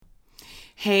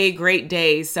Hey, great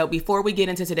day. So before we get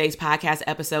into today's podcast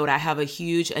episode, I have a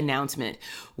huge announcement.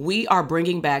 We are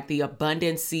bringing back the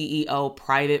Abundance CEO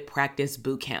Private Practice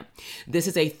Bootcamp. This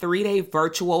is a 3-day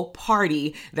virtual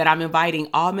party that I'm inviting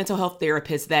all mental health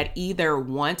therapists that either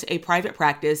want a private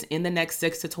practice in the next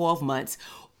 6 to 12 months,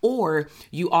 or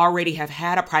you already have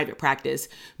had a private practice,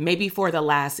 maybe for the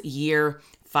last year,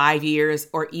 5 years,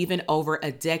 or even over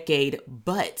a decade,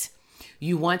 but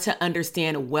you want to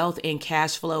understand wealth and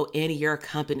cash flow in your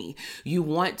company. You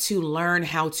want to learn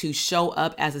how to show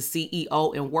up as a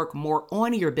CEO and work more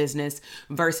on your business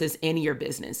versus in your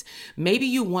business. Maybe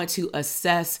you want to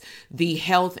assess the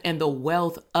health and the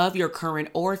wealth of your current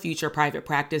or future private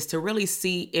practice to really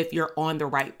see if you're on the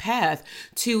right path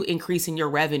to increasing your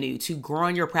revenue, to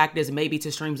growing your practice, maybe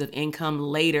to streams of income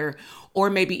later, or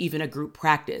maybe even a group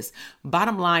practice.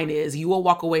 Bottom line is you will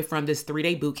walk away from this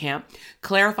 3-day bootcamp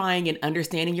clarifying and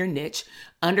understanding your niche,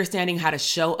 understanding how to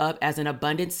show up as an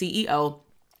abundant CEO,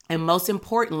 and most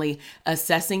importantly,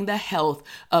 assessing the health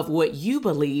of what you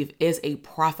believe is a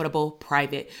profitable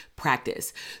private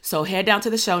practice. So head down to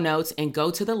the show notes and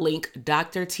go to the link,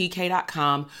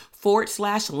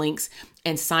 drtk.com/links,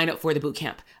 and sign up for the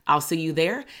bootcamp. I'll see you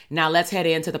there. Now let's head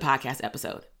into the podcast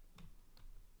episode.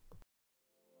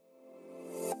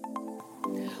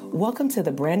 Welcome to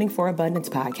the Branding for Abundance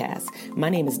podcast. My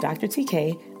name is Dr.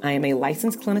 TK. I am a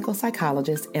licensed clinical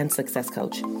psychologist and success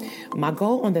coach. My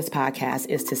goal on this podcast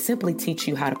is to simply teach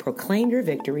you how to proclaim your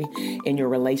victory in your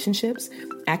relationships,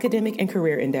 academic and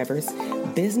career endeavors,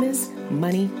 business,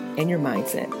 money, and your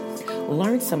mindset.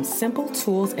 Learn some simple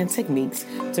tools and techniques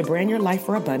to brand your life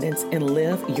for abundance and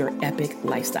live your epic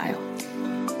lifestyle.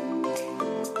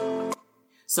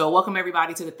 So welcome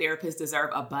everybody to the Therapists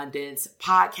Deserve Abundance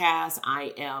podcast.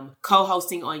 I am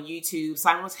co-hosting on YouTube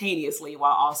simultaneously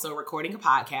while also recording a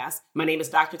podcast. My name is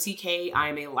Dr. TK. I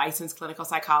am a licensed clinical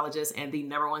psychologist and the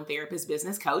 #1 therapist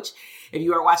business coach. If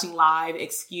you are watching live,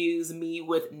 excuse me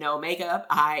with no makeup.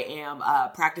 I am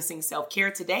practicing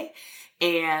self-care today.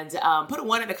 And put a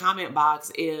 1 in the comment box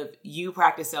if you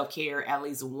practice self-care at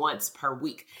least once per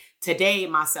week. Today,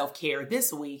 my self-care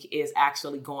this week is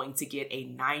actually going to get a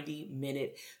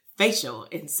 90-minute facial.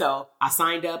 And so I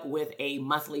signed up with a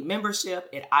monthly membership.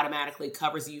 It automatically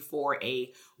covers you for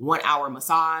a 1-hour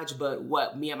massage. But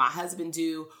what me and my husband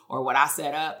do, or what I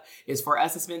set up, is for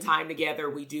us to spend time together.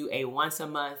 We do a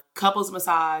once-a-month couples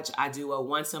massage. I do a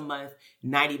once-a-month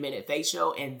 90-minute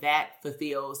facial, and that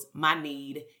fulfills my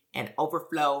need and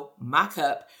overflow my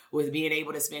cup with being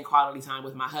able to spend quality time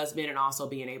with my husband and also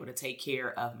being able to take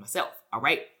care of myself. All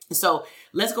right. So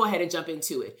let's go ahead and jump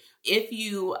into it. If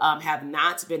you have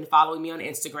not been following me on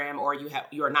Instagram, or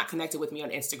you are not connected with me on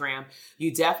Instagram,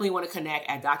 you definitely want to connect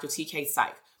at Dr. TK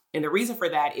Psych. And the reason for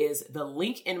that is the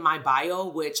link in my bio,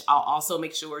 which I'll also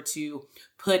make sure to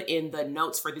put in the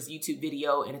notes for this YouTube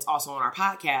video. And it's also on our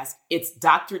podcast. It's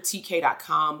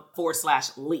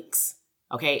drtk.com/links.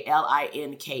 Okay,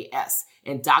 LINKS.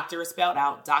 And doctor is spelled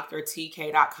out,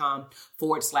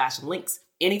 drtk.com/links.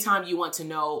 Anytime you want to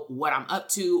know what I'm up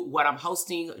to, what I'm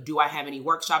hosting, do I have any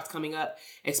workshops coming up,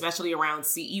 especially around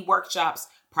CE workshops,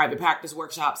 private practice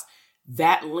workshops,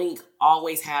 that link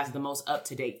always has the most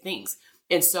up-to-date things.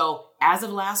 And so as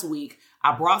of last week,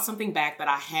 I brought something back that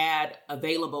I had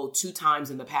available 2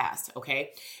 times in the past,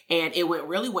 okay? And it went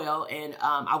really well, and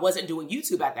I wasn't doing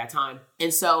YouTube at that time.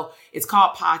 And so it's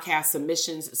called Podcast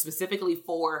Submissions, specifically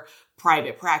for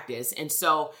private practice. And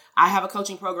so I have a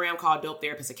coaching program called Dope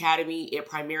Therapist Academy. It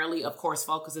primarily, of course,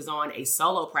 focuses on a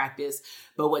solo practice.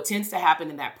 But what tends to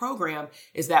happen in that program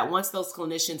is that once those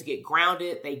clinicians get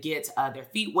grounded, they get their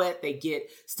feet wet, they get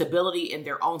stability in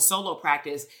their own solo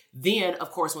practice, then,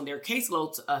 of course, when their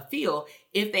caseloads fill,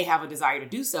 if they have a desire to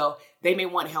do so, they may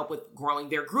want help with growing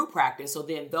their group practice. So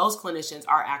then those clinicians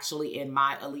are actually in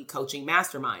my elite coaching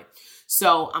mastermind.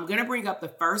 So I'm going to bring up the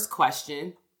first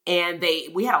question. And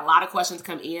we had a lot of questions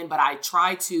come in, but I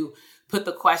tried to put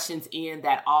the questions in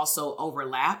that also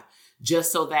overlap,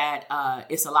 just so that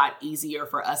it's a lot easier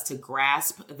for us to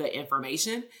grasp the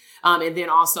information. And then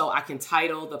also I can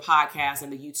title the podcast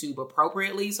and the YouTube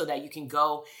appropriately so that you can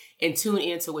go and tune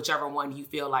into whichever one you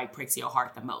feel like pricks your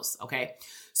heart the most. Okay.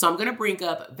 So I'm going to bring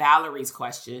up Valerie's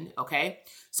question. Okay.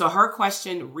 So her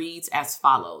question reads as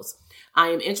follows. I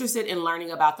am interested in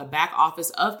learning about the back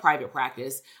office of private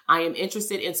practice. I am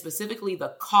interested in specifically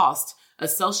the cost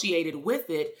associated with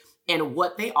it and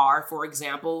what they are. For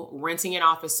example, renting an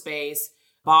office space,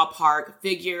 ballpark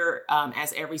figure,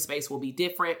 as every space will be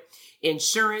different.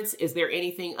 Insurance, is there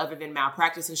anything other than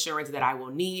malpractice insurance that I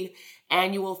will need?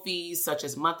 Annual fees, such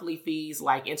as monthly fees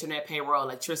like internet, payroll,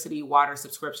 electricity, water,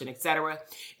 subscription, etc.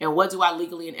 And what do I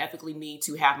legally and ethically need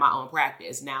to have my own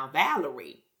practice? Now,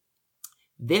 Valerie,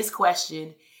 this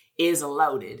question is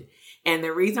loaded. And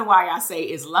the reason why I say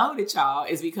it's loaded, y'all,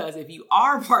 is because if you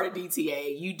are part of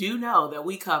DTA, you do know that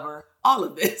we cover all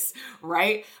of this,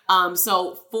 right?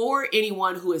 So for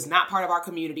anyone who is not part of our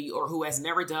community or who has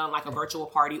never done like a virtual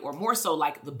party or more so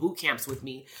like the boot camps with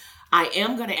me, I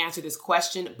am going to answer this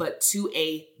question, but to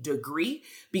a degree,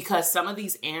 because some of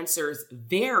these answers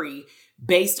vary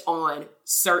based on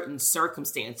certain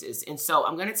circumstances. And so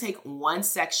I'm going to take one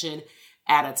section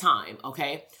at a time,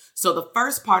 okay? So the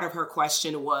first part of her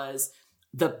question was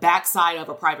the backside of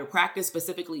a private practice,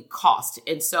 specifically cost.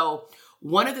 And so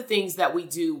one of the things that we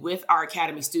do with our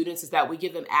academy students is that we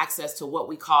give them access to what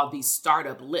we call the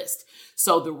startup list.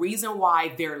 So the reason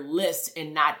why they're list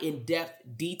and not in-depth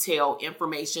detail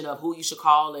information of who you should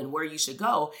call and where you should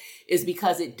go is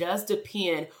because it does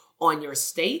depend on your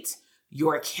state,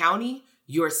 your county,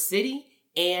 your city,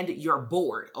 and your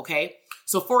board, okay?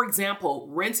 So for example,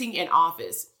 renting an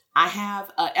office. I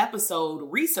have an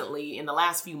episode recently in the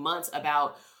last few months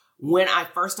about when I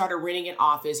first started renting an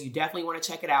office. You definitely want to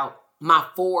check it out. My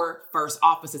 4 first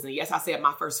offices. And yes, I said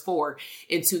my first 4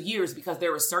 in 2 years because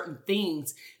there were certain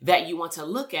things that you want to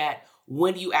look at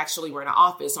when you actually rent an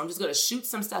office. So I'm just going to shoot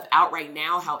some stuff out right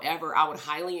now. However, I would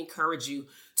highly encourage you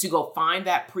to go find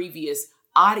that previous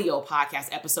audio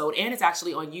podcast episode. And it's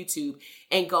actually on YouTube,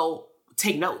 and go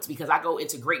take notes because I go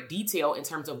into great detail in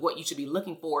terms of what you should be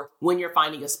looking for when you're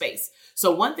finding a space.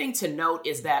 So one thing to note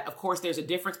is that, of course, there's a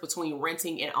difference between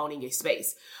renting and owning a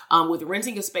space. With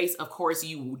renting a space, of course,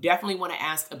 you definitely want to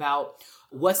ask about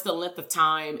what's the length of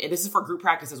time, and this is for group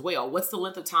practice as well. What's the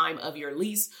length of time of your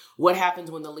lease? What happens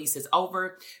when the lease is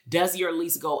over? Does your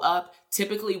lease go up?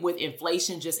 Typically with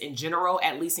inflation, just in general,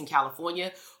 at least in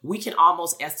California, we can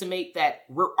almost estimate that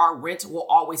our rent will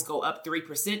always go up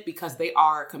 3% because they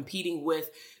are competing with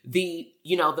the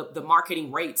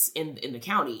marketing rates in the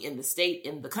county, in the state,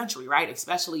 in the country, right?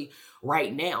 Especially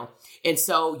right now. And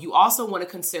so you also want to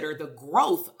consider the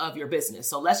growth of your business.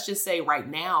 So let's just say right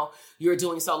now you're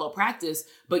doing solo practice,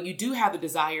 but you do have the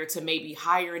desire to maybe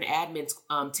hire an admin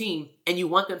team, and you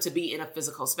want them to be in a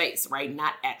physical space, right?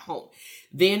 Not at home.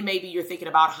 Then maybe you're thinking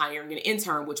about hiring an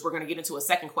intern, which we're going to get into a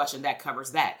second question that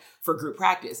covers that for group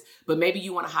practice. But maybe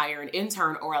you want to hire an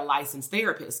intern or a licensed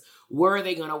therapist. Where are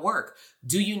they going to work?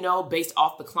 Do you know, based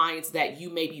off the clients that you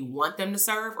maybe want them to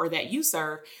serve or that you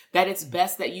serve, that it's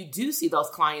best that you do see those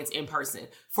clients in person?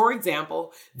 For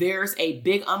example, there's a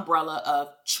big umbrella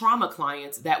of trauma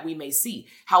clients that we may see.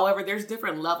 However, there's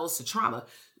different levels to trauma.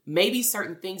 Maybe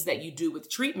certain things that you do with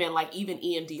treatment, like even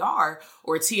EMDR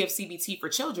or TFCBT for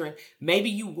children, maybe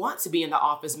you want to be in the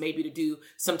office, maybe to do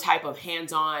some type of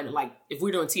hands-on, like if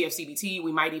we're doing TFCBT,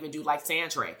 we might even do like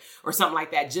Santray or something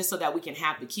like that, just so that we can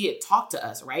have the kid talk to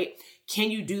us, right? Can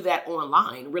you do that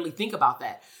online? Really think about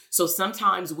that. So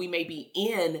sometimes we may be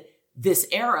in this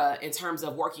era in terms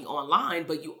of working online,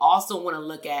 but you also want to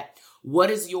look at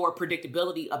what is your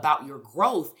predictability about your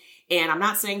growth. And I'm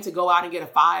not saying to go out and get a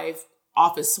 5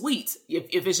 office suite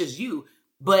if it's just you,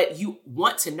 but you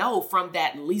want to know from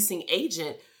that leasing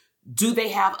agent, do they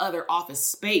have other office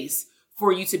space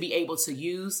for you to be able to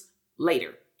use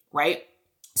later, right?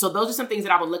 So those are some things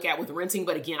that I would look at with renting.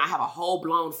 But again, I have a whole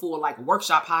blown full like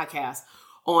workshop podcast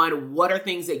on what are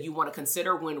things that you want to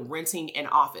consider when renting an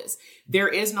office. There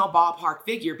is no ballpark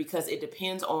figure because it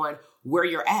depends on where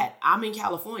you're at. I'm in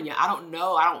California. I don't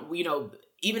know,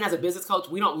 even as a business coach,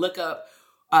 we don't look up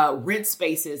rent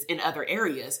spaces in other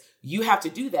areas. You have to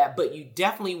do that, but you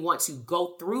definitely want to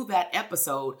go through that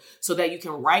episode so that you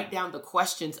can write down the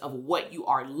questions of what you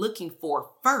are looking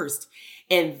for first,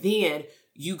 and then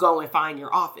you go and find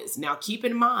your office. Now, keep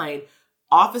in mind,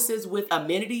 offices with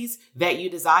amenities that you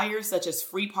desire, such as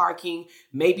free parking,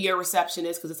 maybe a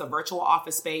receptionist because it's a virtual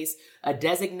office space, a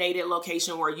designated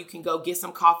location where you can go get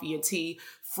some coffee and tea,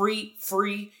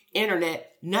 free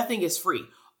internet. Nothing is free.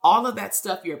 All of that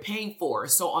stuff you're paying for.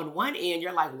 So on one end,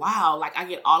 you're like, wow, like I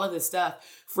get all of this stuff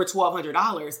for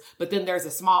 $1,200, but then there's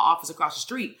a small office across the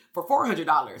street for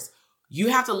 $400. You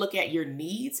have to look at your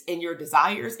needs and your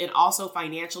desires, and also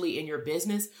financially in your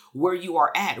business where you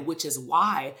are at, which is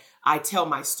why I tell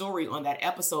my story on that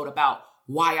episode about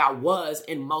why I was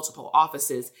in multiple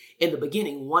offices in the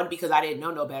beginning. One, because I didn't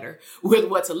know no better with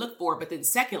what to look for. But then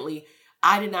secondly,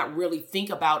 I did not really think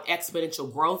about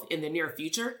exponential growth in the near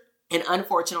future. And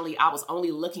unfortunately, I was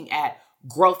only looking at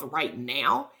growth right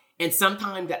now And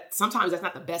sometimes that's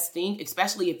not the best thing,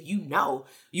 especially if you know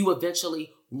you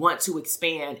eventually want to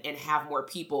expand and have more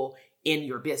people in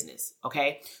your business.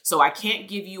 Okay. So I can't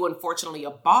give you, unfortunately,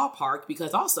 a ballpark,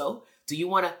 because also, do you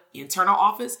want an internal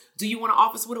office? Do you want an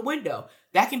office with a window?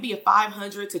 That can be a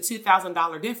 $500 to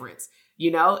 $2,000 difference,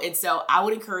 And so I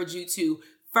would encourage you to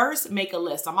first make a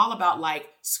list. I'm all about like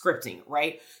scripting,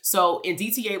 right? So in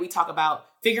DTA, we talk about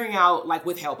figuring out, like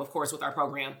with help, of course, with our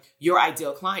program, your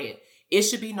ideal client. It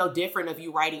should be no different of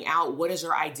you writing out what is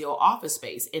your ideal office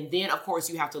space. And then, of course,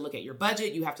 you have to look at your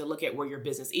budget. You have to look at where your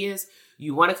business is.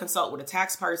 You want to consult with a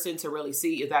tax person to really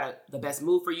see, is that the best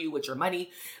move for you with your money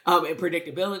and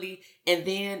predictability? And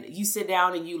then you sit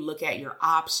down and you look at your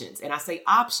options. And I say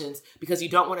options because you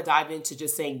don't want to dive into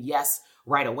just saying yes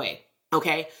right away.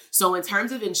 Okay. So in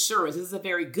terms of insurance, this is a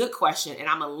very good question. And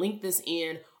I'm going to link this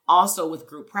in also with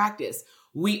group practice.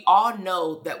 We all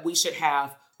know that we should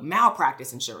have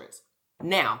malpractice insurance.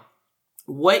 Now,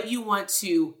 what you want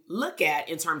to look at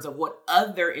in terms of what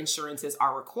other insurances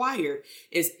are required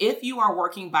is if you are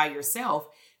working by yourself,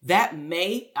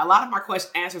 a lot of my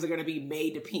answers are going to be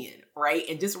may depend, right?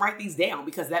 And just write these down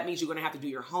because that means you're going to have to do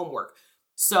your homework.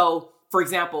 So, for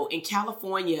example, in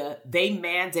California, they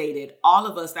mandated all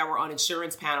of us that were on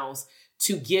insurance panels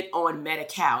to get on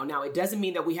Medi-Cal. Now, it doesn't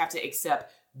mean that we have to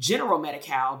accept general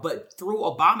Medi-Cal, but through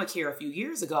Obamacare a few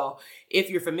years ago, if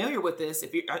you're familiar with this,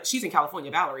 she's in California,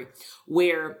 Valerie,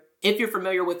 where if you're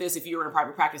familiar with this, if you were in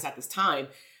private practice at this time,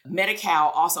 Medi-Cal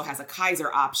also has a Kaiser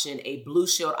option, a Blue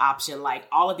Shield option, like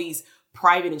all of these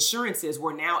private insurances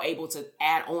were now able to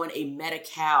add on a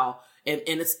Medi-Cal, and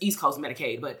it's East Coast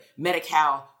Medicaid, but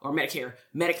Medi-Cal or Medicare,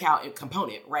 Medi-Cal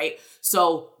component, right?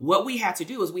 So what we had to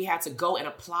do is we had to go and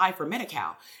apply for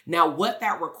Medi-Cal. Now, what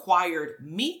that required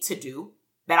me to do,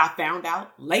 that I found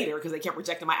out later because they kept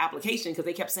rejecting my application because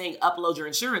they kept saying upload your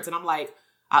insurance. And I'm like,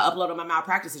 I uploaded my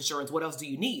malpractice insurance. What else do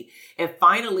you need? And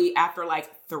finally, after like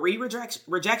 3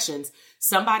 rejections,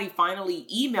 somebody finally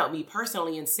emailed me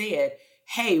personally and said,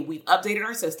 hey, we've updated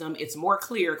our system. It's more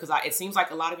clear because it seems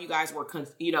like a lot of you guys were,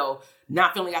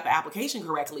 not filling out the application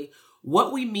correctly.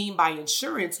 What we mean by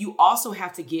insurance, you also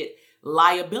have to get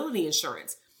liability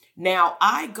insurance. Now,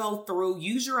 I go through,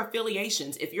 use your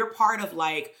affiliations. If you're part of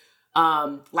like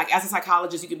as a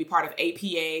psychologist, you can be part of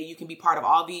APA, you can be part of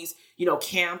all these,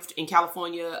 CAMFT in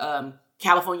California,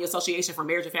 California Association for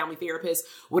Marriage and Family Therapists,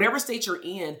 whatever state you're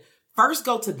in, first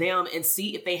go to them and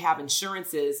see if they have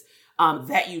insurances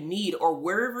that you need, or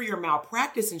wherever your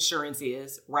malpractice insurance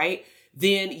is, right?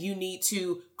 Then you need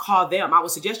to call them. I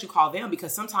would suggest you call them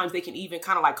because sometimes they can even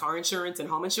kind of like car insurance and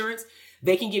home insurance,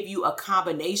 they can give you a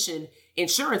combination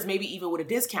insurance, maybe even with a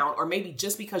discount, or maybe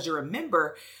just because you're a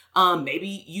member,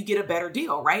 maybe you get a better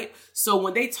deal, right? So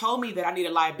when they told me that I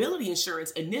needed liability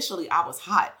insurance, initially I was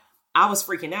hot. I was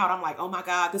freaking out. I'm like, oh my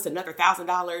God, this is another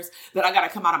 $1,000 that I got to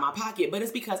come out of my pocket. But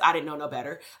it's because I didn't know no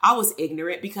better. I was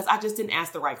ignorant because I just didn't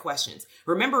ask the right questions.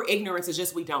 Remember, ignorance is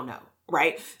just we don't know,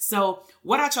 right? So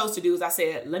what I chose to do is I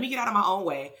said, let me get out of my own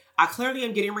way. I clearly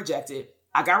am getting rejected.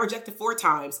 I got rejected 4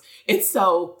 times. And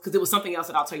so, because it was something else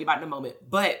that I'll tell you about in a moment,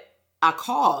 but I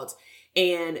called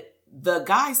and the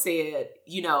guy said,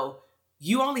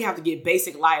 you only have to get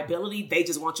basic liability. They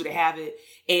just want you to have it.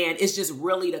 And it's just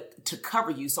really to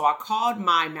cover you. So I called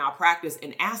my malpractice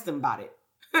and asked them about it.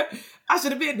 I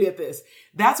should have been did this.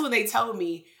 That's when they told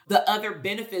me the other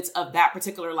benefits of that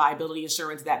particular liability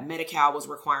insurance that Medi-Cal was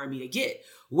requiring me to get,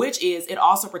 which is it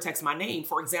also protects my name.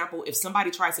 For example, if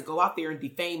somebody tries to go out there and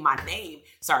defame my name,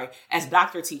 as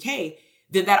Dr. TK,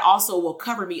 then that also will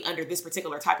cover me under this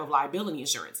particular type of liability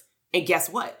insurance. And guess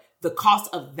what? The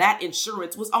cost of that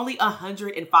insurance was only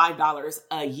 $105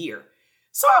 a year.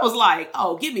 So I was like,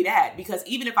 oh, give me that. Because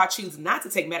even if I choose not to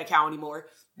take Medi-Cal anymore,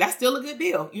 that's still a good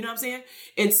deal. You know what I'm saying?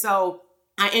 And so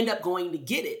I end up going to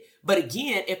get it. But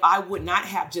again, if I would not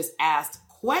have just asked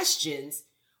questions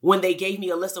when they gave me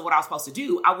a list of what I was supposed to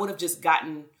do, I would have just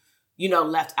gotten,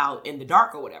 left out in the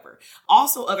dark or whatever.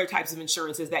 Also, other types of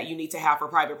insurances that you need to have for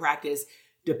private practice,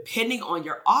 depending on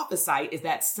your office site, is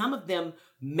that some of them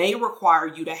may require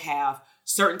you to have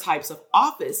certain types of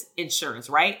office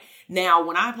insurance, right? Now,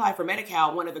 when I applied for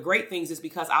Medi-Cal, one of the great things is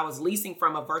because I was leasing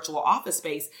from a virtual office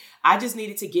space, I just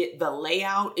needed to get the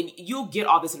layout, and you'll get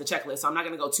all this in the checklist. So I'm not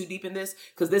going to go too deep in this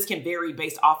because this can vary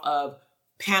based off of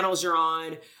panels you're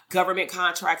on, government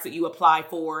contracts that you apply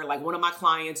for. Like one of my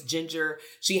clients, Ginger,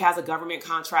 she has a government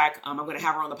contract. I'm going to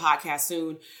have her on the podcast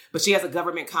soon, but she has a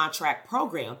government contract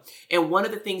program. And one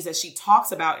of the things that she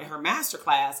talks about in her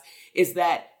masterclass is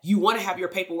that you want to have your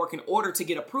paperwork in order to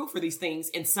get approved for these things.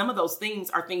 And some of those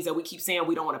things are things that we keep saying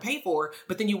we don't want to pay for,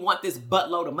 but then you want this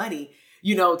buttload of money,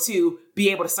 to be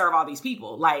able to serve all these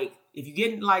people. Like, if you're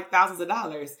getting like thousands of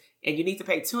dollars and you need to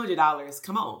pay $200,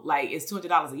 come on, like it's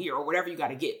 $200 a year or whatever you got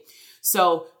to get.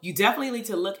 So you definitely need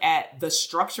to look at the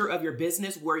structure of your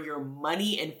business, where your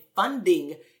money and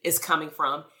funding is coming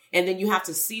from. And then you have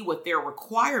to see what their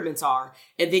requirements are.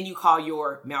 And then you call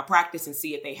your malpractice and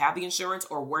see if they have the insurance,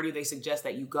 or where do they suggest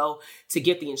that you go to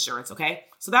get the insurance. Okay.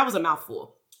 So that was a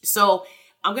mouthful. So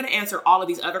I'm going to answer all of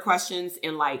these other questions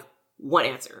in like one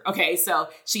answer. Okay. So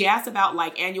she asked about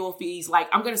like annual fees, like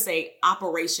I'm going to say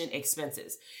operation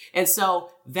expenses. And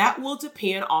so that will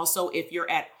depend also if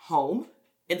you're at home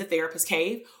in the therapist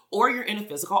cave or you're in a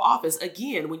physical office.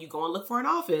 Again, when you go and look for an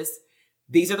office,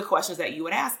 these are the questions that you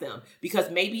would ask them,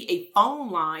 because maybe a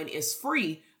phone line is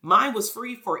free. Mine was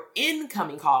free for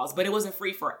incoming calls, but it wasn't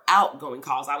free for outgoing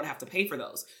calls. I would have to pay for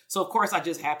those. So of course I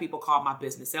just had people call my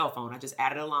business cell phone. I just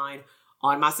added a line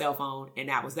on my cell phone, and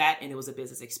that was that. And it was a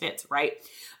business expense, right?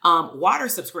 Water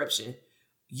subscription.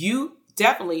 You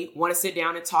definitely want to sit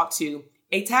down and talk to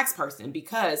a tax person,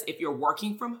 because if you're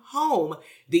working from home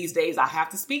these days, I have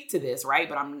to speak to this, right?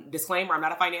 But disclaimer, I'm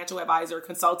not a financial advisor,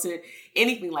 consultant,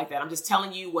 anything like that. I'm just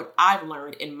telling you what I've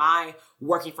learned in my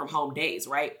working from home days,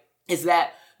 right? Is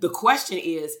that the question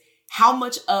is, how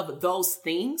much of those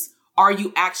things are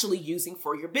you actually using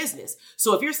for your business?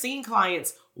 So if you're seeing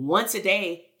clients once a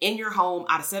day in your home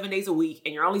out of 7 days a week,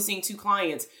 and you're only seeing 2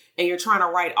 clients, and you're trying to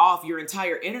write off your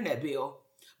entire internet bill,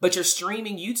 but you're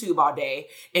streaming YouTube all day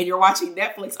and you're watching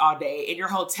Netflix all day and your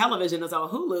whole television is on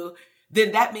Hulu,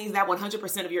 then that means that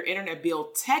 100% of your internet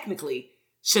bill technically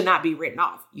should not be written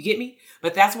off. You get me?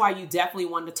 But that's why you definitely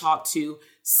want to talk to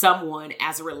someone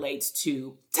as it relates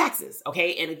to taxes.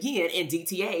 Okay. And again, in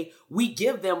DTA, we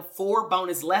give them 4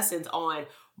 bonus lessons on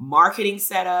marketing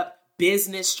setup,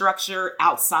 business structure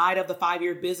outside of the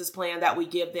 5-year business plan that we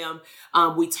give them.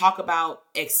 We talk about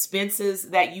expenses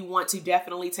that you want to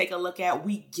definitely take a look at.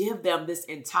 We give them this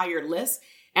entire list.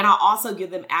 And I also give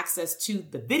them access to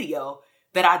the video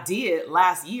that I did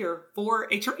last year for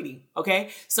a training.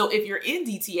 Okay. So if you're in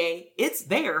DTA, it's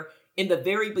there in the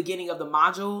very beginning of the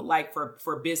module, like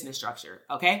for business structure.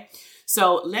 Okay.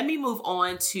 So let me move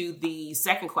on to the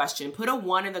second question. Put a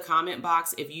 1 in the comment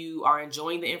box if you are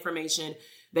enjoying the information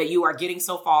that you are getting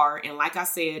so far. And like I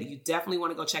said, you definitely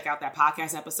want to go check out that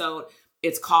podcast episode.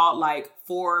 It's called like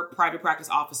 4 private practice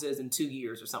offices in 2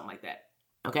 years or something like that.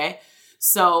 Okay.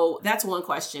 So that's one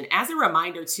question. As a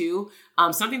reminder too,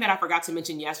 something that I forgot to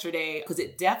mention yesterday, because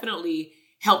it definitely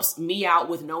helps me out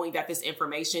with knowing that this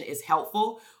information is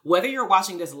helpful. Whether you're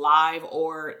watching this live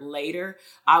or later,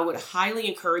 I would highly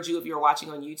encourage you, if you're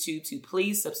watching on YouTube, to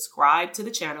please subscribe to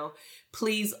the channel.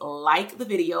 Please like the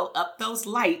video, up those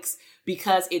likes,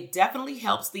 because it definitely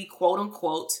helps the quote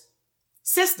unquote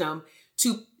system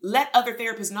to let other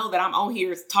therapists know that I'm on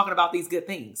here talking about these good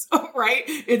things, right?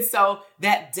 And so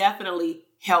that definitely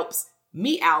helps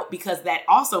me out, because that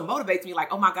also motivates me,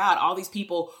 like, oh my God, all these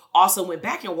people also went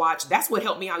back and watched. That's what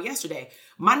helped me out yesterday.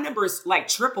 My numbers like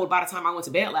tripled by the time I went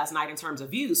to bed last night in terms of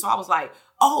views. So I was like,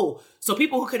 oh, so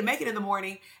people who couldn't make it in the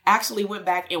morning actually went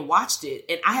back and watched it.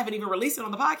 And I haven't even released it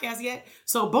on the podcast yet.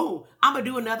 So boom, I'm going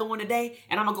to do another one today,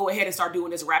 and I'm going to go ahead and start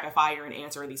doing this rapid fire and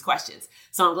answering these questions.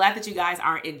 So I'm glad that you guys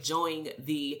are enjoying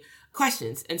the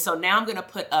questions. And so now I'm going to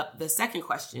put up the second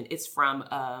question. It's from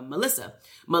Melissa.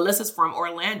 Melissa's from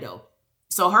Orlando.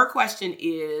 So her question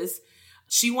is,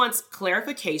 she wants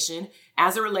clarification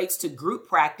as it relates to group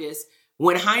practice.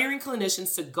 When hiring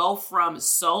clinicians to go from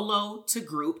solo to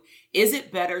group, is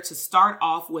it better to start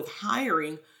off with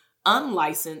hiring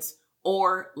unlicensed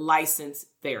or licensed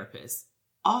therapists?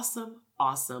 Awesome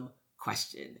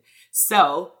question.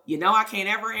 So, I can't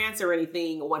ever answer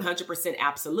anything 100%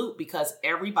 absolute, because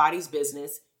everybody's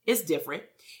business is different.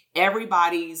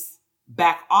 Everybody's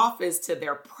back office to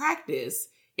their practice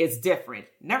is different.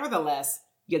 Nevertheless,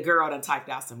 your girl done typed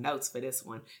out some notes for this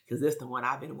one, because this is the one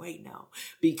I've been waiting on.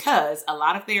 Because a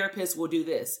lot of therapists will do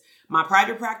this. My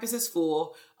private practice is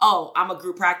full. Oh, I'm a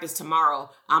group practice tomorrow.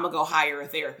 I'm going to go hire a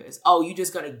therapist. Oh, you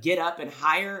just going to get up and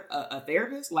hire a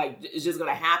therapist? Like, it's just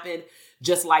going to happen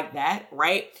just like that,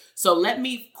 right? So let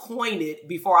me coin it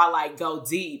before I go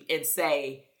deep and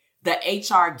say the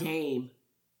HR game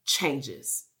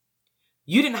changes.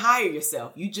 You didn't hire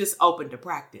yourself. You just opened a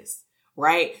practice,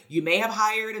 right? You may have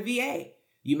hired a VA.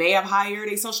 You may have hired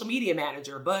a social media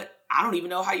manager, but I don't even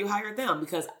know how you hired them,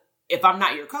 because if I'm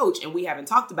not your coach and we haven't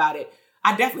talked about it,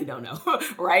 I definitely don't know,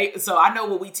 right? So I know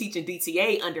what we teach in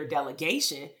DTA under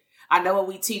delegation. I know what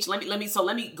we teach. Let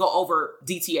me go over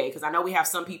DTA, because I know we have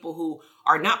some people who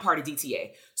are not part of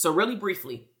DTA. So really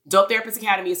briefly, Dope Therapist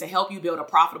Academy is to help you build a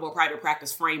profitable private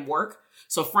practice framework.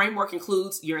 So framework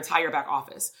includes your entire back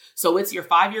office. So it's your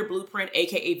 5-year blueprint,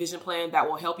 aka vision plan, that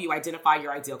will help you identify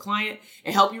your ideal client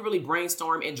and help you really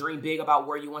brainstorm and dream big about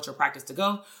where you want your practice to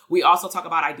go. We also talk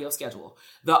about ideal schedule.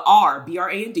 The R,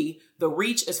 BRAND, the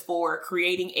reach is for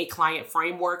creating a client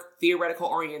framework, theoretical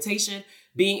orientation,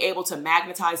 being able to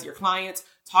magnetize your clients,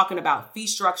 talking about fee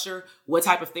structure, what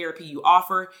type of therapy you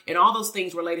offer, and all those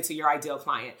things related to your ideal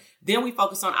client. Then we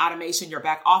focus on automation, your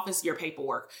back office, your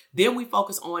paperwork. Then we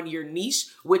focus on your niche,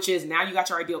 which is now you got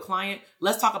your ideal client.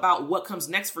 Let's talk about what comes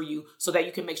next for you so that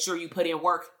you can make sure you put in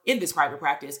work in this private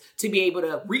practice to be able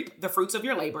to reap the fruits of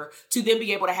your labor, to then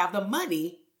be able to have the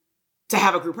money to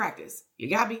have a group practice. You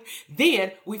got me?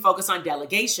 Then we focus on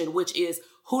delegation, which is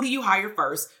who do you hire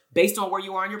first based on where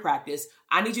you are in your practice.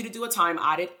 I need you to do a time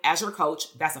audit as your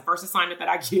coach. That's the first assignment that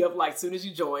I give, like, soon as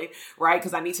you join, right?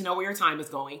 Because I need to know where your time is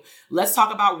going. Let's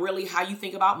talk about really how you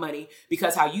think about money,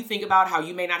 because how you think about how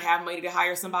you may not have money to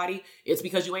hire somebody, it's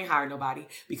because you ain't hired nobody.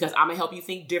 Because I'm going to help you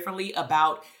think differently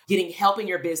about getting help in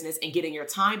your business and getting your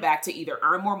time back to either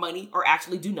earn more money or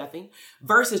actually do nothing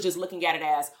versus just looking at it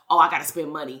as, oh, I got to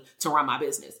spend money to run my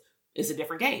business. It's a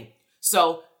different game.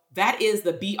 So that is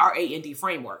the BRAND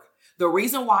framework. The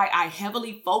reason why I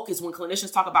heavily focus when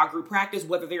clinicians talk about group practice,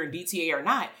 whether they're in DTA or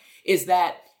not, is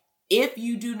that if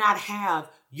you do not have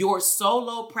your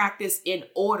solo practice in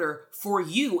order for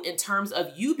you in terms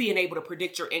of you being able to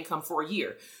predict your income for a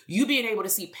year, you being able to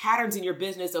see patterns in your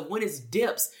business of when it's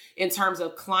dips in terms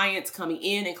of clients coming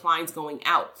in and clients going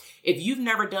out. If you've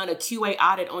never done a QA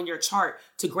audit on your chart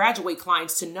to graduate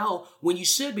clients to know when you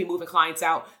should be moving clients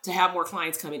out to have more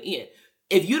clients coming in.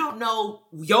 If you don't know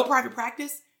your private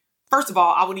practice, first of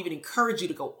all, I wouldn't even encourage you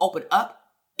to go open up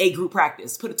a group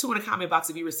practice. Put a 2 in the comment box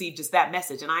if you received just that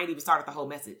message. And I ain't even started the whole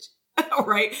message,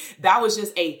 right? That was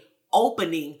just a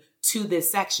opening to this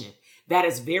section. That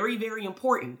is very, very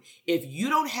important. If you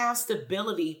don't have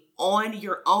stability on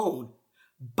your own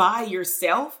by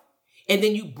yourself, and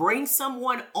then you bring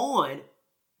someone on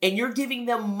and you're giving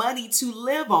them money to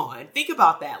live on, think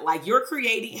about that. Like you're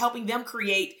helping them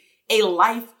create a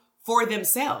life for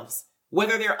themselves,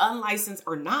 whether they're unlicensed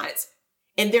or not.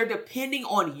 And they're depending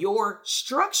on your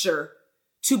structure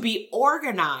to be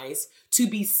organized, to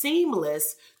be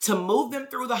seamless, to move them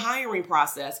through the hiring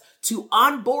process, to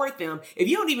onboard them. If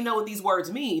you don't even know what these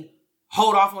words mean,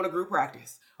 hold off on a group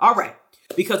practice. All right.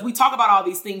 Because we talk about all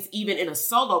these things even in a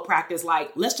solo practice,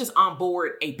 like let's just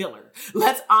onboard a biller.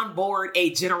 Let's onboard a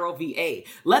general VA.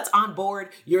 Let's onboard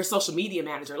your social media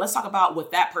manager. Let's talk about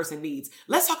what that person needs.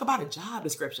 Let's talk about a job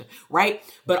description, right?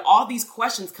 But all these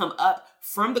questions come up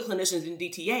from the clinicians in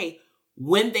DTA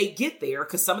when they get there,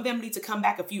 because some of them need to come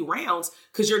back a few rounds.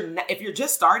 Because if you're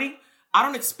just starting, I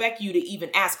don't expect you to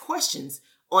even ask questions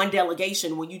on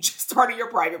delegation when you just started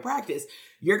your private practice.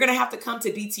 You're going to have to come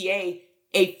to DTA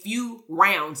a few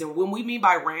rounds. And what we mean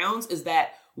by rounds is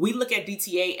that we look at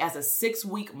DTA as a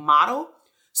 6-week model.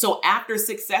 So after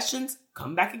 6 sessions,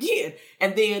 come back again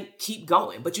and then keep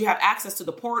going. But you have access to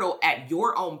the portal at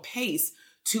your own pace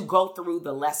to go through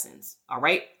the lessons. All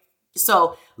right.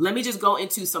 So let me just go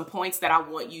into some points that I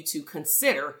want you to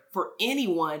consider for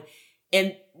anyone.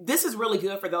 And this is really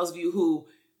good for those of you who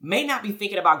may not be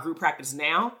thinking about group practice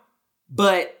now,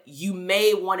 but you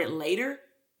may want it later.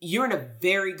 You're in a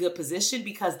very good position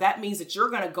because that means that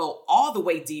you're going to go all the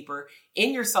way deeper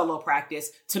in your solo practice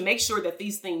to make sure that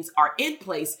these things are in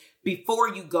place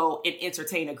before you go and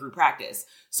entertain a group practice.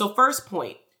 So first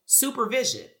point,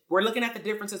 supervision. We're looking at the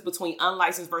differences between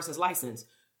unlicensed versus licensed.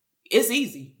 It's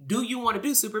easy. Do you want to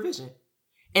do supervision?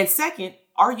 And second,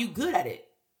 are you good at it?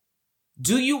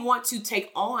 Do you want to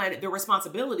take on the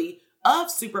responsibility of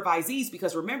supervisees?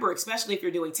 Because remember, especially if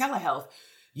you're doing telehealth,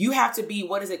 you have to be,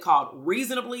 what is it called?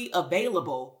 Reasonably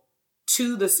available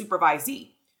to the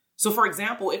supervisee. So for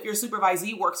example, if your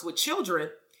supervisee works with children,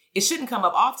 it shouldn't come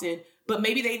up often, but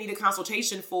maybe they need a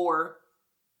consultation for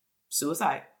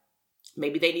suicide.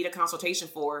 Maybe they need a consultation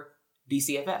for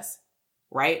DCFS,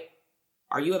 right?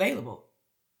 Are you available?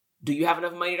 Do you have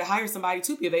enough money to hire somebody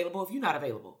to be available if you're not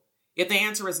available? If the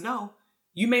answer is no,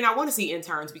 you may not want to see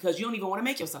interns because you don't even want to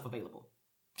make yourself available.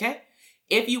 Okay?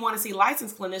 If you want to see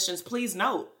licensed clinicians, please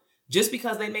note, just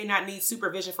because they may not need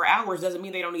supervision for hours doesn't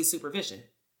mean they don't need supervision.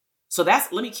 So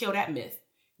let me kill that myth.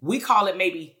 We call it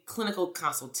maybe clinical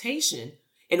consultation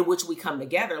in which we come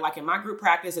together. Like in my group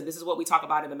practice, and this is what we talk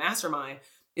about in the mastermind,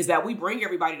 is that we bring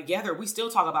everybody together. We still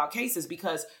talk about cases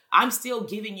because I'm still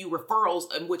giving you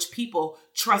referrals in which people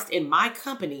trust in my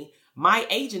company. my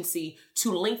agency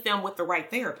to link them with the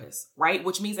right therapist, right?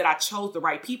 Which means that I chose the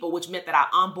right people, which meant that I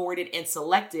onboarded and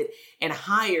selected and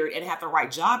hired and had the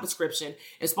right job description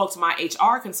and spoke to my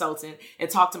HR consultant and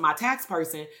talked to my tax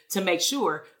person to make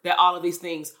sure that all of these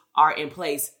things are in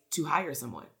place to hire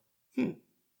someone.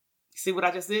 See what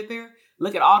I just did there?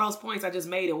 Look at all those points I just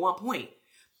made in one point.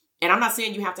 And I'm not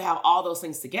saying you have to have all those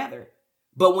things together,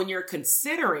 but when you're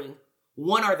considering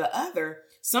one or the other,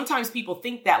 sometimes people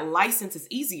think that license is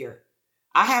easier.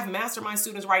 I have mastermind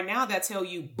students right now that tell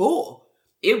you, bull.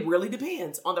 It really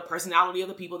depends on the personality of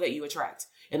the people that you attract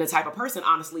and the type of person,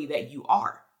 honestly, that you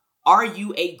are. Are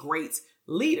you a great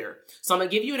leader? So I'm going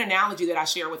to give you an analogy that I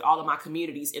share with all of my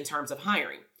communities in terms of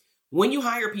hiring. When you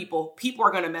hire people, people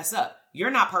are going to mess up.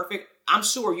 You're not perfect. I'm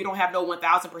sure you don't have no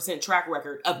 1000% track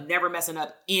record of never messing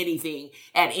up anything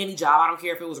at any job. I don't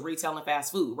care if it was retail and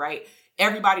fast food, right?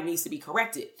 Everybody needs to be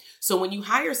corrected. So when you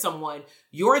hire someone,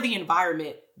 you're the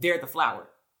environment, they're the flower.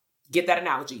 Get that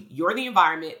analogy. You're the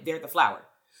environment, they're the flower.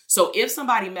 So if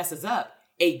somebody messes up,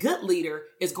 a good leader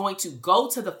is going to go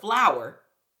to the flower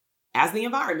as the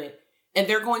environment, and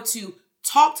they're going to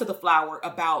talk to the flower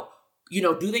about,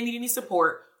 do they need any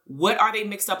support? What are they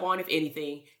mixed up on, if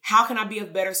anything? How can I be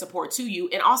of better support to you?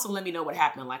 And also let me know what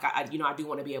happened. Like, I do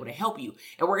want to be able to help you,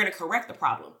 and we're going to correct the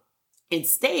problem.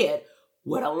 Instead,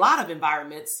 what a lot of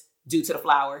environments do to the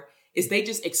flower is they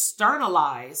just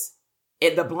externalize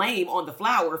the blame on the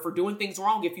flower for doing things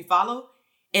wrong, if you follow,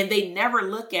 and they never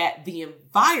look at the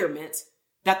environment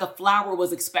that the flower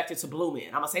was expected to bloom in.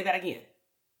 I'm going to say that again.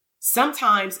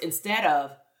 Sometimes instead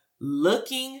of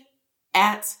looking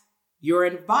at your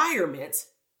environment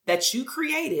that you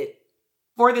created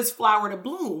for this flower to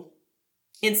bloom,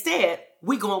 instead,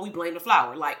 we blame the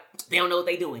flower. Like, they don't know what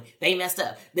they're doing. They messed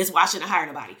up. This is why I shouldn't have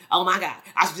hired nobody. Oh my God,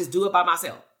 I should just do it by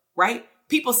myself, right?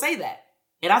 People say that.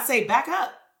 And I say, back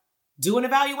up, do an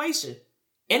evaluation.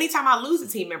 Anytime I lose a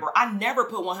team member, I never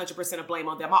put 100% of blame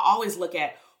on them. I always look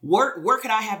at where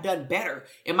could I have done better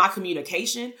in my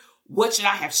communication? What should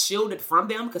I have shielded from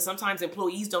them? Because sometimes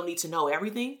employees don't need to know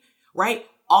everything, right?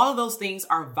 All of those things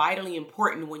are vitally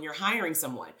important when you're hiring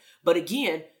someone. But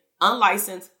again,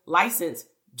 unlicensed, licensed,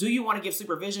 do you want to give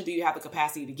supervision? Do you have the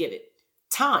capacity to give it?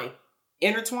 Time,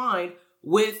 intertwined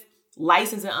with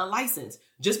licensed and unlicensed.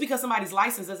 Just because somebody's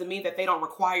licensed doesn't mean that they don't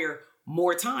require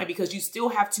more time, because you still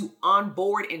have to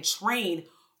onboard and train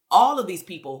all of these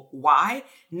people. Why?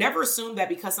 Never assume that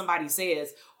because somebody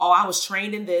says, oh, I was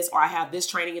trained in this, or I have this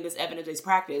training in this evidence-based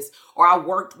practice, or I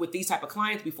worked with these type of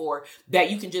clients before, that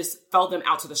you can just throw them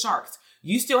out to the sharks.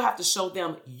 You still have to show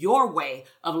them your way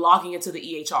of logging into the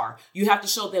EHR. You have to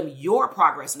show them your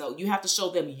progress note. You have to show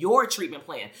them your treatment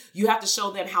plan. You have to show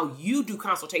them how you do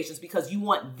consultations, because you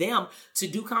want them to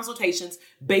do consultations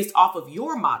based off of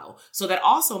your model. So that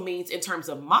also means, in terms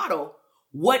of model,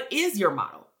 what is your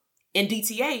model? In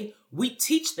DTA, we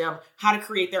teach them how to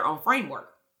create their own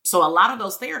framework. So a lot of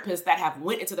those therapists that have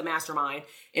went into the mastermind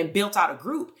and built out a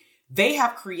group, they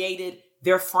have created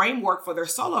their framework for their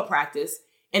solo practice,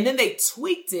 and then they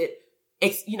tweaked it,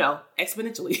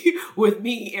 exponentially with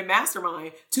me in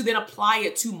mastermind to then apply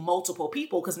it to multiple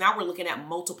people, because now we're looking at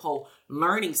multiple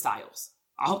learning styles.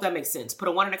 I hope that makes sense. Put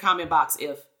a 1 in the comment box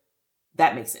if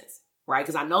that makes sense, right?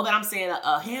 Because I know that I'm saying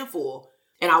a handful,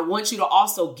 and I want you to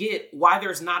also get why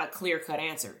there's not a clear-cut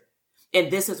answer.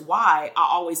 And this is why I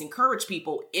always encourage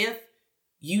people, if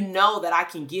you know that I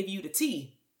can give you the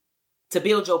tea to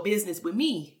build your business with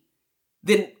me,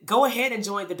 then go ahead and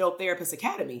join the Dope Therapist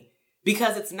Academy,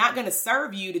 because it's not going to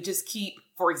serve you to just keep,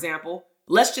 for example,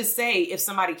 let's just say if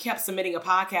somebody kept submitting a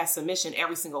podcast submission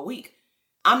every single week,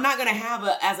 I'm not going to have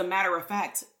as a matter of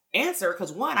fact answer,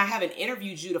 because one, I haven't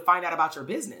interviewed you to find out about your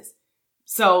business.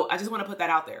 So I just want to put that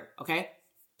out there. Okay.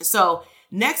 So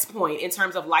next point in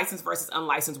terms of licensed versus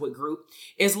unlicensed with group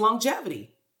is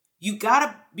longevity. You got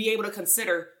to be able to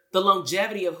consider the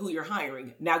longevity of who you're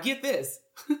hiring. Now get this,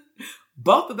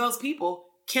 both of those people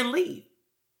can leave,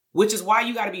 which is why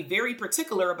you got to be very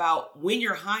particular about when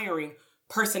you're hiring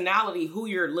personality, who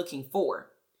you're looking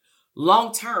for.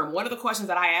 Long term, one of the questions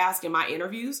that I ask in my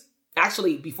interviews,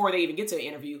 actually before they even get to the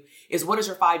interview, is what is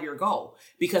your 5-year goal?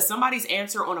 Because somebody's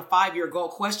answer on a 5-year goal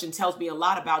question tells me a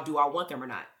lot about, do I want them or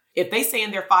not? If they say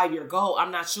in their 5-year goal,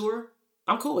 I'm not sure,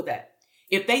 I'm cool with that.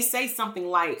 If they say something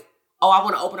like, oh, I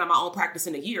want to open up my own practice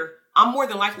in a year, I'm more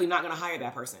than likely not going to hire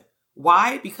that person.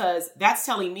 Why? Because that's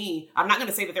telling me, I'm not going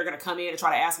to say that they're going to come in and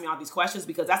try to ask me all these questions,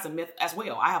 because that's a myth as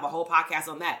well. I have a whole podcast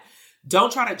on that.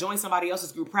 Don't try to join somebody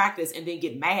else's group practice and then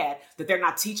get mad that they're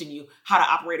not teaching you how to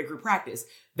operate a group practice.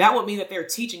 That would mean that they're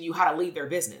teaching you how to lead their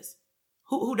business.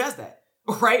 Who does that?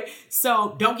 right?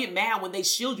 So don't get mad when they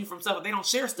shield you from stuff if they don't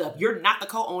share stuff. You're not the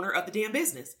co-owner of the damn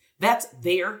business. That's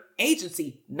their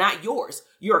agency, not yours.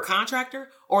 You're a contractor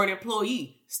or an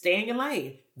employee. Stay in your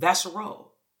lane. That's your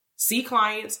role. See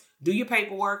clients, do your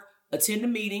paperwork, attend a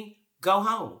meeting, go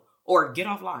home, or get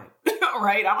offline,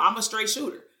 right? I'm a straight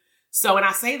shooter. So, and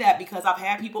I say that because I've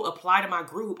had people apply to my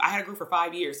group. I had a group for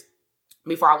 5 years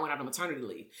before I went out on maternity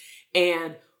leave.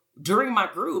 And during my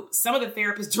group, some of the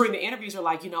therapists during the interviews are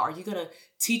like, are you going to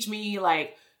teach me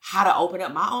like how to open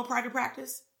up my own private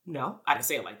practice? No, I didn't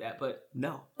say it like that, but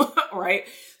no, right?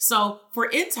 So for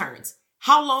interns,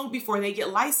 how long before they get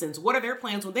licensed? What are their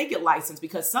plans when they get licensed?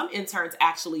 Because some interns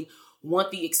actually want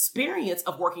the experience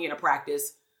of working in a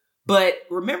practice. But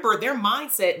remember, their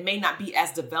mindset may not be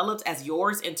as developed as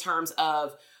yours in terms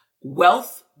of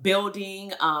wealth building.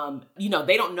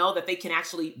 They don't know that they can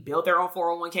actually build their own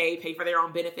 401k, pay for their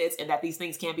own benefits, and that these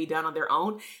things can be done on their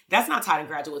own. That's not taught in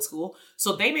graduate school.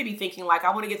 So they may be thinking like,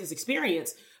 I want to get this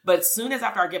experience, but as soon as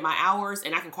after I get my hours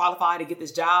and I can qualify to get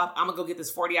this job, I'm gonna go get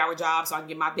this 40-hour job so I can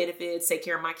get my benefits, take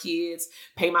care of my kids,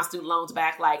 pay my student loans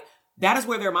back. Like that is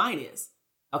where their mind is.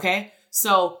 Okay.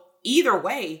 So either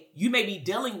way, you may be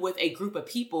dealing with a group of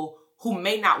people who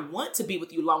may not want to be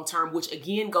with you long-term, which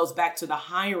again goes back to the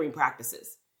hiring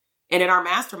practices. And in our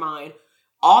mastermind,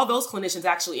 all those clinicians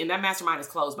actually, and that mastermind is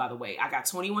closed, by the way. I got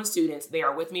 21 students. They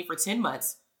are with me for 10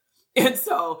 months. And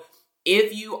so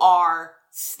if you are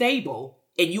stable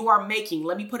and you are making,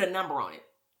 let me put a number on it.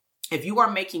 If you are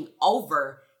making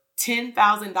over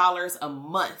 $10,000 a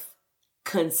month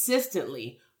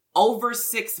consistently over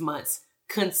 6 months,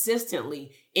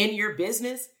 consistently in your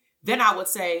business, then I would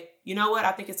say, you know what?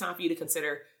 I think it's time for you to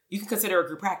consider a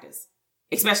group practice,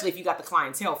 especially if you got the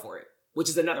clientele for it, which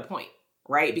is another point,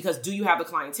 right? Because do you have the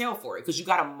clientele for it? Because you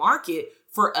got to market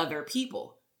for other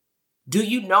people. Do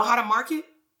you know how to market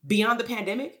beyond the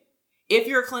pandemic? If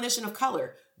you're a clinician of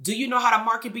color, do you know how to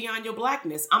market beyond your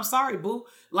blackness? I'm sorry, boo.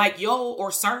 Like, yo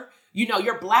or sir,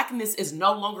 your blackness is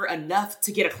no longer enough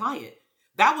to get a client.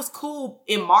 That was cool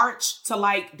in March to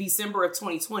like December of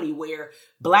 2020, where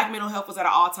Black mental health was at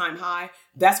an all-time high.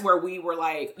 That's where we were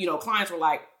like, clients were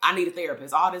like, I need a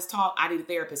therapist. All this talk, I need a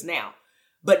therapist now.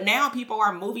 But now people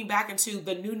are moving back into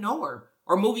the new norm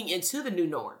or moving into the new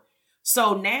norm.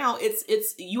 So now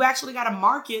it's you actually got to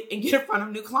market and get in front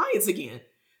of new clients again.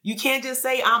 You can't just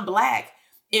say I'm Black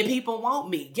and people want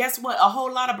me. Guess what? A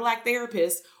whole lot of Black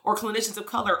therapists or clinicians of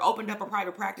color opened up a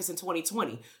private practice in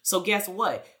 2020. So guess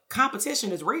what?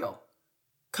 Competition is real.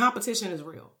 Competition is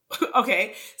real.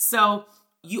 Okay. So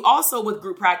you also, with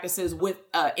group practices, with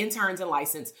interns and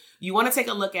license, you want to take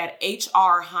a look at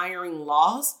HR hiring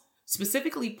laws,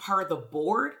 specifically per the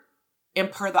board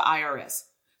and per the IRS.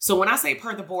 So when I say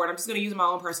per the board, I'm just going to use my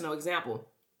own personal example.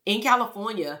 In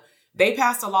California, they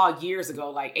passed a law years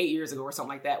ago, like 8 years ago or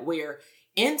something like that, where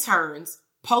interns,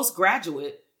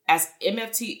 postgraduate as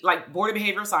MFT, like Board of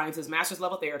Behavioral Sciences, master's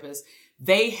level therapists,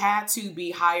 they had to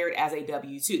be hired as a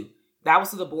W-2. That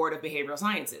was to the Board of Behavioral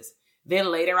Sciences.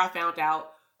 Then later I found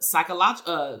out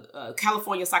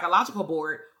California Psychological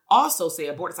Board also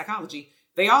said, Board of Psychology,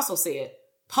 they also said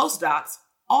postdocs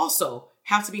also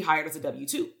have to be hired as a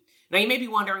W-2. Now you may be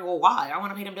wondering, well, why? I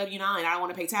want to pay them W-9. I don't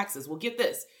want to pay taxes. Well, get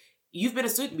this. You've been a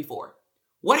student before.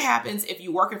 What happens if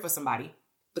you're working for somebody,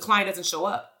 the client doesn't show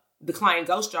up, the client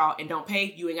ghosts y'all and don't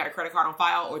pay, you ain't got a credit card on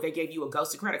file, or they gave you a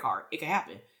ghosted credit card? It can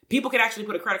happen. People can actually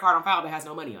put a credit card on file that has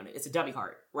no money on it. It's a dummy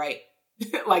card, right?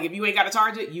 Like if you ain't got to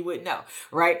charge it, you wouldn't know,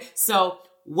 right? So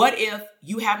what if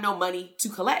you have no money to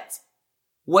collect?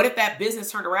 What if that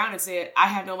business turned around and said, I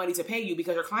have no money to pay you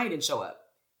because your client didn't show up?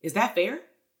 Is that fair?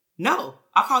 No,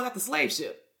 I call that the slave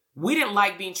ship. We didn't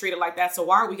like being treated like that, so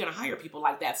why are we going to hire people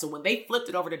like that? So when they flipped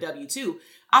it over to W-2,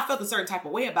 I felt a certain type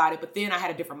of way about it, but then I had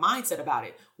a different mindset about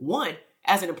it. One,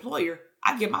 as an employer,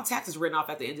 I get my taxes written off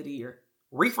at the end of the year.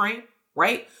 Reframe,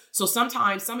 right? So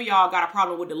sometimes some of y'all got a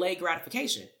problem with delayed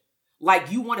gratification.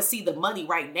 Like you want to see the money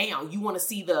right now. You want to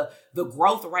see the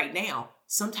growth right now.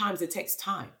 Sometimes it takes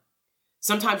time.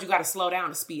 Sometimes you got to slow down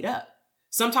to speed up.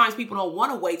 Sometimes people don't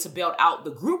want to wait to build out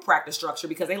the group practice structure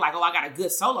because they like, oh, I got a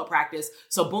good solo practice.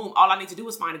 So boom, all I need to do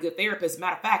is find a good therapist.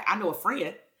 Matter of fact, I know a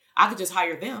friend. I could just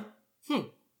hire them.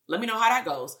 Let me know how that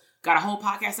goes. Got a whole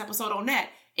podcast episode on that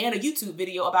and a YouTube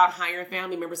video about hiring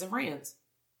family members and friends.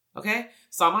 Okay.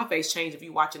 Saw my face change if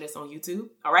you're watching this on YouTube.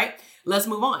 All right. Let's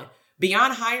move on.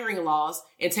 Beyond hiring laws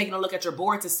and taking a look at your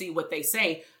board to see what they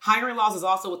say, hiring laws is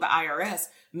also with the IRS,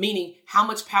 meaning how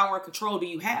much power and control do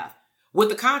you have? With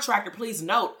the contractor, please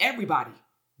note, everybody,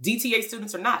 DTA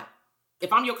students or not,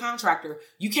 if I'm your contractor,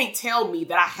 you can't tell me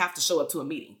that I have to show up to a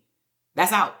meeting.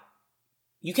 That's out.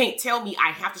 You can't tell me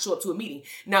I have to show up to a meeting.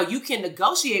 Now, you can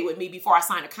negotiate with me before I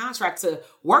sign a contract to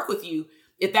work with you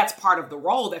if that's part of the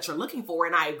role that you're looking for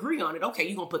and I agree on it. Okay,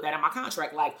 you're going to put that in my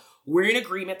contract. Like, we're in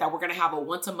agreement that we're going to have a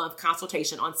once-a-month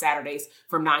consultation on Saturdays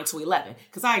from 9 to 11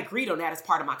 because I agreed on that as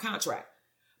part of my contract.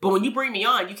 But when you bring me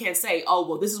on, you can't say, oh,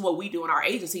 well, this is what we do in our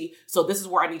agency, so this is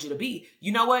where I need you to be.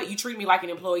 You know what? You treat me like an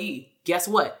employee. Guess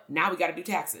what? Now we got to do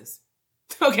taxes.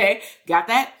 Okay, got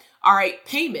that? All right,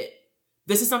 payment.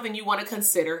 This is something you want to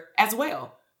consider as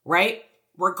well, right?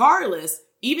 Regardless,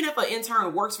 even if an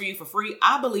intern works for you for free,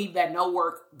 I believe that no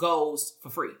work goes for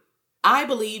free. I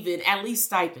believe in at least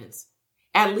stipends,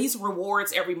 at least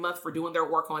rewards every month for doing their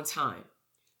work on time.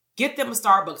 Get them a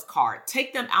Starbucks card,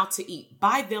 take them out to eat,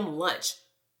 buy them lunch.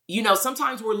 You know,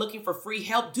 sometimes we're looking for free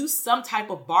help. Do some type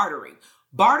of bartering.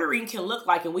 Bartering can look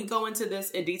like, and we go into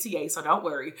this in DTA, so don't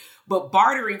worry, but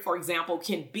bartering, for example,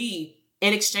 can be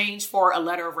in exchange for a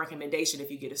letter of recommendation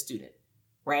if you get a student,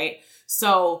 right?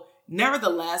 So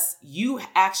nevertheless, you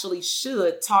actually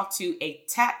should talk to a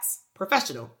tax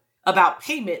professional about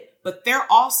payment, but they're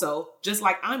also, just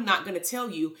like I'm not going to tell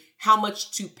you how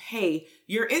much to pay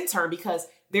your intern because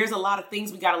there's a lot of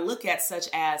things we got to look at, such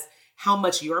as how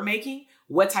much you're making,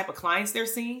 what type of clients they're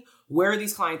seeing, where are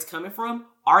these clients coming from?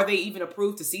 Are they even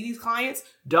approved to see these clients?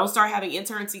 Don't start having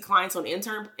interns see clients on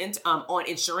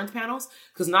insurance panels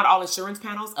because not all insurance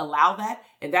panels allow that.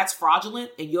 And that's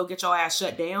fraudulent and you'll get your ass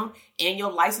shut down and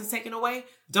your license taken away.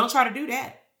 Don't try to do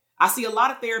that. I see a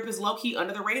lot of therapists low-key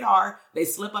under the radar. They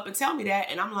slip up and tell me that.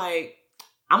 And I'm like,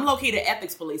 I'm low-key the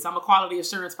ethics police. I'm a quality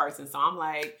assurance person. So I'm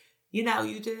like, you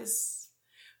just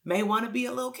may want to be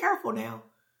a little careful now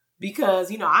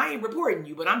because, I ain't reporting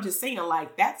you, but I'm just saying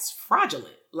like, that's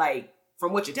fraudulent. Like,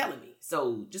 from what you're telling me.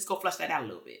 So just go flush that out a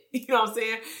little bit. You know what I'm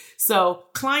saying? So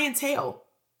clientele,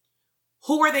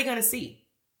 who are they going to see?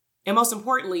 And most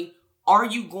importantly, are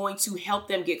you going to help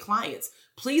them get clients?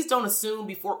 Please don't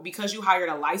assume because you hired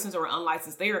a licensed or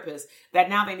unlicensed therapist that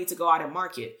now they need to go out and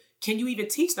market. Can you even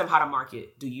teach them how to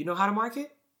market? Do you know how to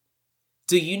market?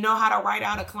 Do you know how to write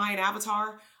out a client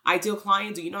avatar, ideal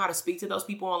client? Do you know how to speak to those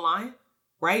people online?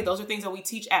 Right? Those are things that we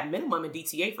teach at minimum in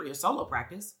DTA for your solo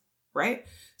practice. Right?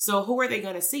 So who are they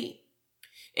going to see?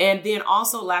 And then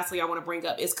also, lastly, I want to bring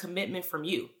up is commitment from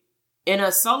you. In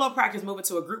a solo practice moving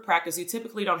to a group practice, you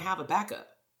typically don't have a backup.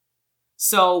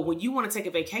 So when you want to take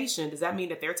a vacation, does that mean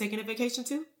that they're taking a vacation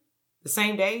too? The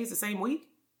same days, the same week?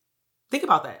 Think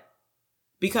about that.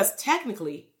 Because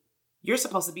technically, you're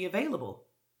supposed to be available.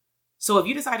 So if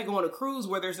you decide to go on a cruise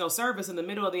where there's no service in the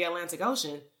middle of the Atlantic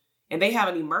Ocean and they have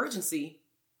an emergency,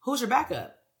 who's your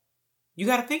backup? You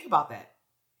got to think about that.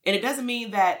 And it doesn't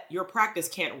mean that your practice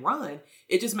can't run.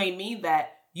 It just may mean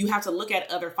that you have to look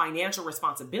at other financial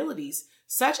responsibilities,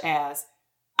 such as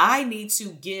I need to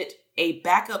get a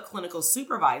backup clinical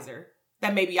supervisor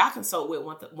that maybe I consult with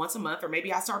once a month, or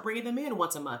maybe I start bringing them in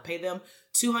once a month, pay them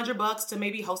 $200 to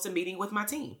maybe host a meeting with my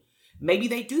team. Maybe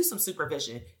they do some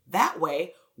supervision. That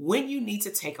way, when you need to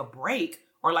take a break,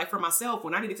 or like for myself,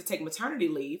 when I needed to take maternity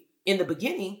leave in the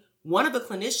beginning, one of the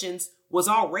clinicians was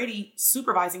already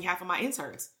supervising half of my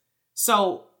interns.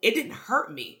 So it didn't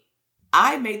hurt me.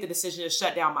 I made the decision to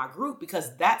shut down my group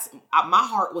because my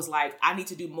heart was like, I need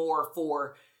to do more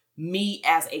for me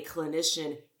as a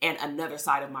clinician and another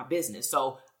side of my business.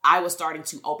 So I was starting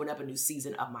to open up a new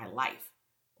season of my life,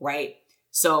 right?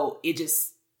 So it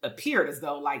just appeared as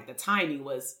though like the timing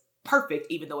was perfect,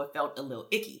 even though it felt a little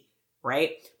icky,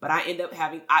 right? But I ended up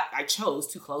I chose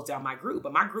to close down my group,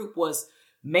 but my group was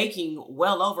making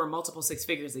well over multiple six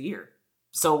figures a year.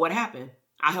 So what happened?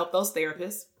 I helped those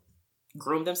therapists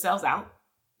groom themselves out,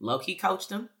 low-key coached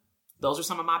them. Those are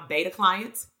some of my beta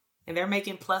clients, and they're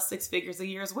making plus six figures a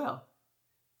year as well.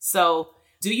 So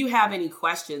do you have any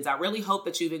questions? I really hope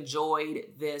that you've enjoyed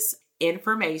this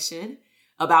information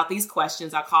about these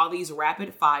questions. I call these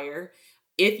rapid fire.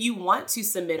 If you want to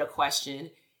submit a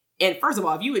question, and first of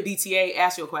all, if you at DTA,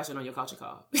 ask your question on your coaching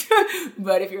call.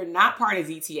 But if you're not part of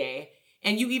DTA,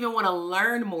 and you even want to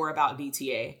learn more about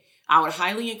DTA, I would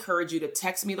highly encourage you to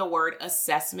text me the word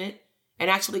assessment and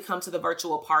actually come to the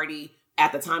virtual party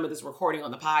at the time of this recording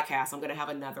on the podcast. I'm going to have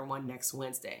another one next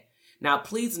Wednesday. Now,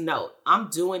 please note, I'm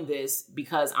doing this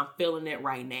because I'm feeling it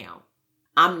right now.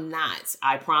 I'm not,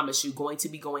 I promise you, going to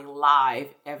be going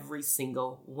live every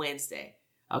single Wednesday.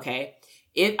 Okay.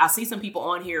 If I see some people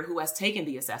on here who has taken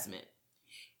the assessment,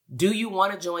 do you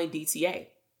want to join DTA?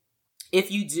 If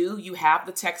you do, you have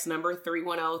the text number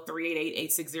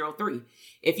 310-388-8603.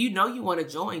 If you know you want to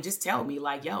join, just tell me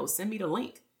like, yo, send me the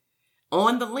link.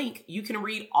 On the link, you can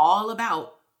read all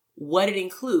about what it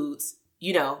includes.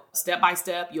 step by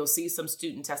step, you'll see some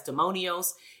student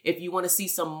testimonials. If you want to see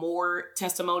some more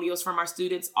testimonials from our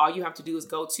students, all you have to do is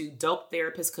go to Dope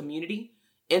Therapist Community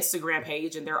Instagram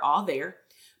page, and they're all there.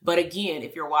 But again,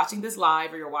 if you're watching this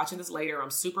live or you're watching this later,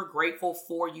 I'm super grateful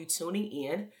for you tuning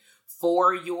in,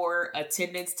 for your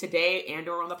attendance today and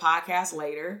or on the podcast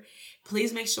later.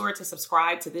 Please make sure to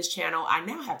subscribe to this channel. I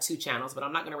now have 2 channels, but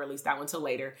I'm not going to release that one till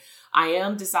later. I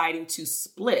am deciding to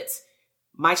split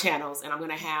my channels, and I'm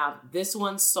going to have this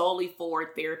one solely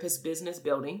for therapist business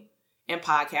building and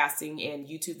podcasting and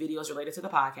YouTube videos related to the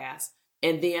podcast.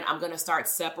 And then I'm going to start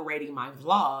separating my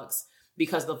vlogs,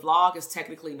 because the vlog is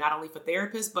technically not only for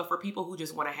therapists, but for people who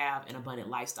just want to have an abundant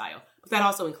lifestyle. But that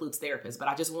also includes therapists. But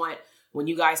I just want, when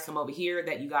you guys come over here,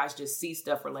 that you guys just see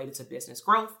stuff related to business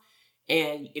growth.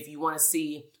 And if you want to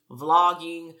see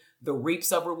vlogging, the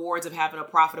reaps of rewards of having a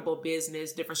profitable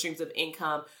business, different streams of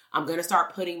income, I'm going to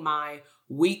start putting my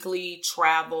weekly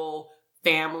travel,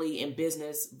 family, and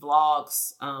business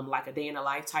vlogs, like a day in a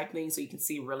life type thing, so you can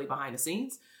see really behind the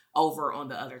scenes, over on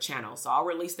the other channel. So I'll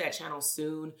release that channel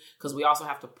soon, because we also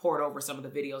have to port over some of the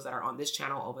videos that are on this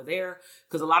channel over there,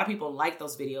 because a lot of people like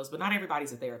those videos, but not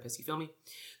everybody's a therapist. You feel me?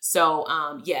 So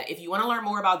if you want to learn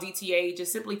more about DTA,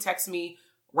 just simply text me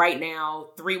right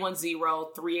now,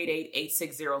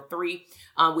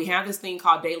 310-388-8603. We have this thing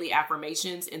called Daily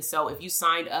Affirmations. And so if you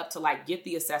signed up to get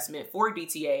the assessment for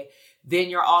DTA, then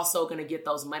you're also going to get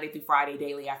those Monday through Friday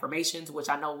daily affirmations, which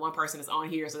I know one person is on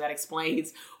here. So that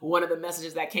explains one of the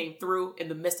messages that came through in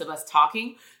the midst of us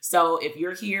talking. So if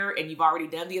you're here and you've already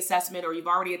done the assessment or you've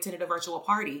already attended a virtual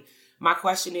party, my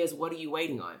question is, what are you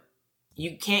waiting on?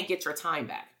 You can't get your time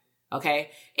back. Okay.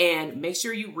 And make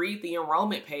sure you read the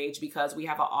enrollment page, because we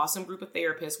have an awesome group of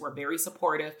therapists. We're very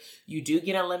supportive. You do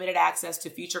get unlimited access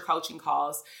to future coaching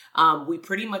calls. We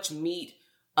pretty much meet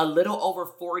a little over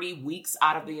 40 weeks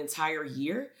out of the entire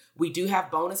year. We do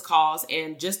have bonus calls.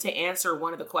 And just to answer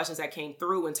one of the questions that came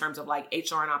through in terms of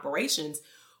HR and operations,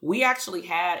 we actually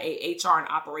had a HR and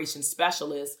operations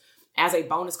specialist as a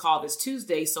bonus call this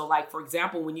Tuesday. So for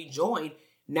example, when you join,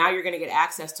 now you're going to get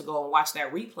access to go and watch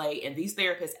that replay. And these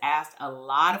therapists asked a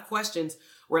lot of questions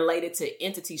related to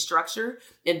entity structure.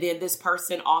 And then this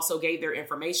person also gave their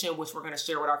information, which we're going to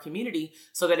share with our community,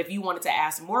 so that if you wanted to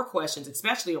ask more questions,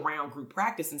 especially around group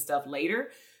practice and stuff later,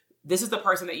 this is the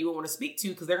person that you will want to speak to,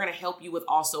 because they're going to help you with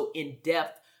also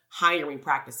in-depth hiring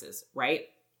practices, right?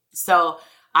 So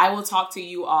I will talk to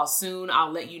you all soon.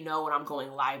 I'll let you know when I'm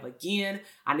going live again.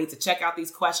 I need to check out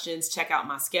these questions, check out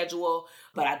my schedule,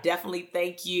 but I definitely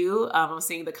thank you. I'm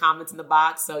seeing the comments in the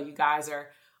box. So you guys are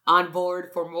on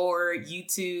board for more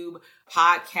YouTube,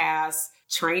 podcasts,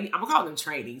 training. I'm gonna call them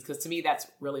trainings, because to me, that's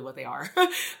really what they are.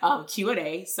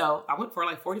 Q&A. So I went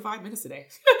for 45 minutes today.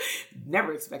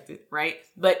 Never expected, right?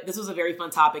 But this was a very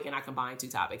fun topic, and I combined 2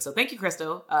 topics. So thank you,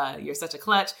 Crystal. You're such a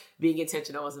clutch. Being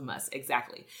intentional is a must.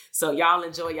 Exactly. So y'all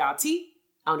enjoy y'all tea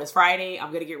on this Friday. I'm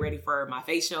going to get ready for my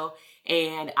facial,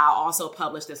 and I'll also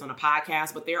publish this on a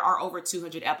podcast, but there are over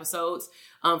 200 episodes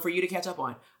for you to catch up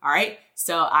on. All right.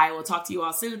 So I will talk to you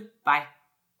all soon. Bye.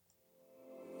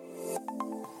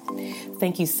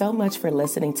 Thank you so much for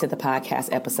listening to the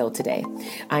podcast episode today.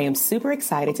 I am super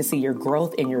excited to see your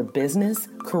growth in your business,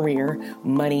 career,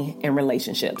 money, and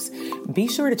relationships. Be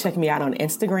sure to check me out on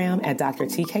Instagram at Dr.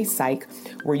 TK Psych,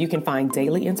 where you can find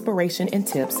daily inspiration and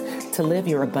tips to live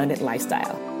your abundant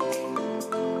lifestyle.